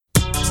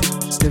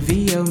The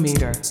VO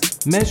Meter,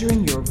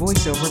 measuring your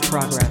voiceover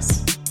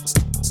progress.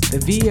 The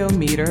VO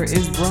Meter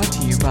is brought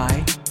to you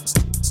by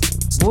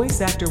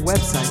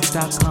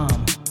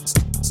VoiceActorWebsites.com,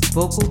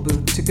 Vocal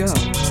Booth To Go,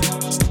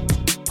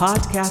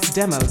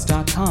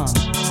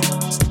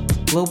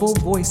 PodcastDemos.com, Global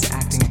Voice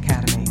Acting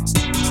Academy,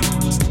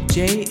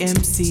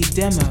 JMC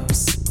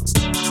Demos,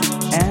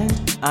 and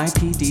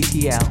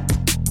IPDTL.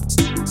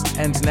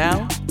 And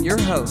now, your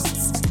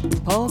hosts,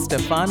 Paul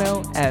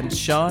Stefano and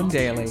Sean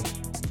Daly.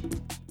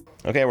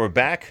 Okay, we're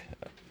back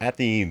at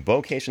the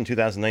VOcation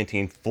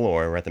 2019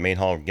 floor. We're at the main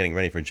hall getting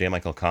ready for J.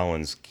 Michael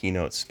Collins'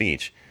 keynote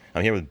speech.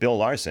 I'm here with Bill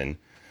Larson,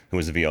 who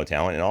is a VO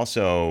talent, and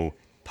also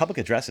public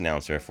address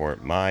announcer for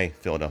my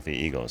Philadelphia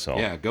Eagles. So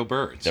yeah, go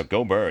Birds.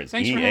 Go Birds.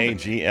 Thanks for having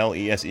me.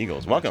 EAGLES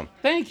Eagles. Welcome.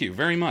 Thank you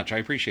very much. I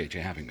appreciate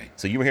you having me.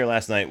 So you were here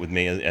last night with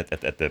me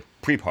at the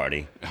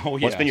pre-party. Oh,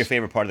 yes. What's been your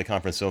favorite part of the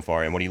conference so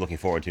far, and what are you looking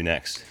forward to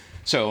next?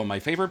 So my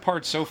favorite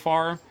part so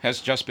far has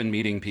just been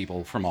meeting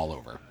people from all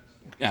over.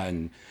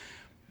 And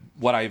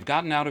what I've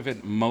gotten out of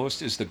it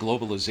most is the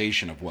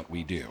globalization of what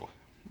we do.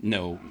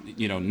 No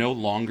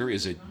longer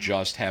is it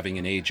just having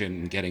an agent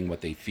and getting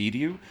what they feed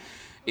you.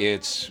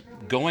 It's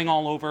going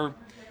all over,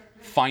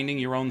 finding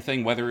your own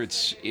thing, whether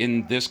it's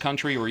in this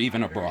country or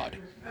even abroad.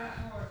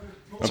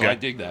 Okay. So I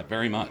dig that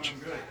very much.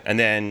 And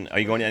then, are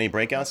you going to any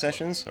breakout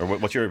sessions? Or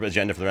what's your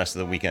agenda for the rest of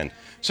the weekend?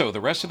 So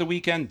the rest of the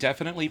weekend,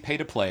 definitely pay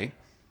to play.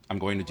 I'm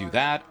going to do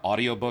that.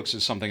 Audiobooks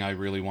is something I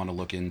really want to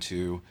look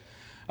into.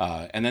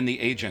 And then the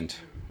agent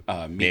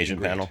the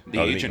agent panel?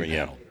 The agent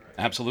panel. Yeah.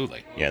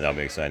 Absolutely. Yeah, that'll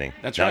be exciting.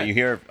 That's now, right. Now, you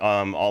here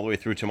all the way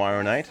through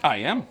tomorrow night? I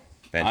am.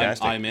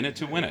 Fantastic. I'm in it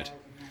to win it.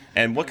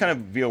 And what kind of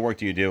VO work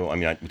do you do? I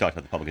mean, we talked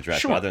about the public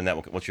address, Sure. but other than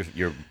that, what's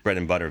your bread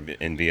and butter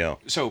in VO?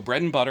 So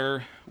bread and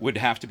butter would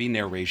have to be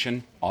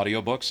narration,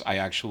 audiobooks. I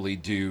actually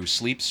do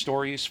sleep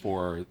stories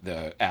for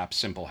the app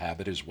Simple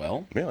Habit as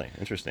well. Really?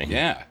 Interesting.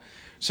 Yeah.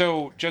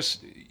 So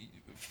just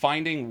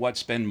finding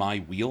what's been my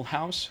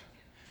wheelhouse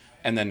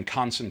and then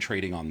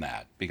concentrating on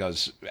that.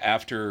 Because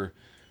after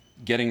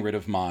getting rid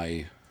of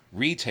my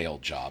retail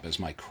job as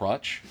my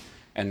crutch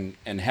and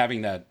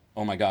having that,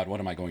 oh my God, what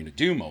am I going to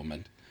do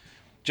moment,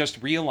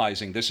 just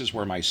realizing this is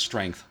where my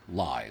strength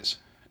lies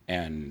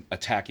and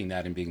attacking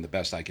that and being the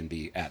best I can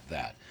be at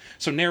that.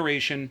 So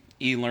narration,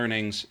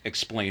 e-learnings,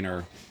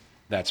 explainer,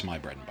 that's my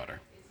bread and butter.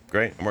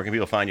 Great. And where can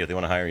people find you if they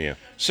want to hire you?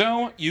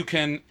 So you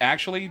can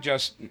actually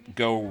just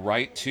go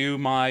right to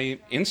my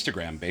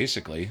Instagram,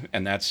 basically,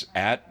 and that's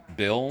at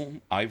Bill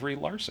Ivory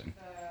Larson.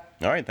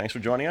 All right. Thanks for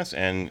joining us,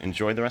 and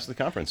enjoy the rest of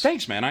the conference.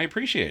 Thanks, man. I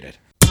appreciate it.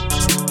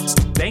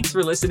 Thanks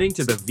for listening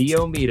to the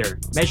VO Meter,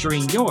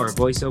 measuring your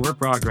voiceover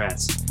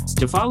progress.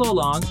 To follow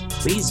along,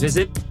 please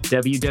visit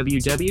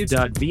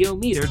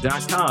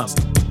www.vometer.com.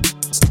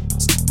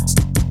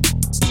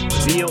 The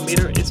VO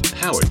Meter is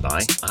powered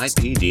by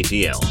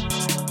IPDTL.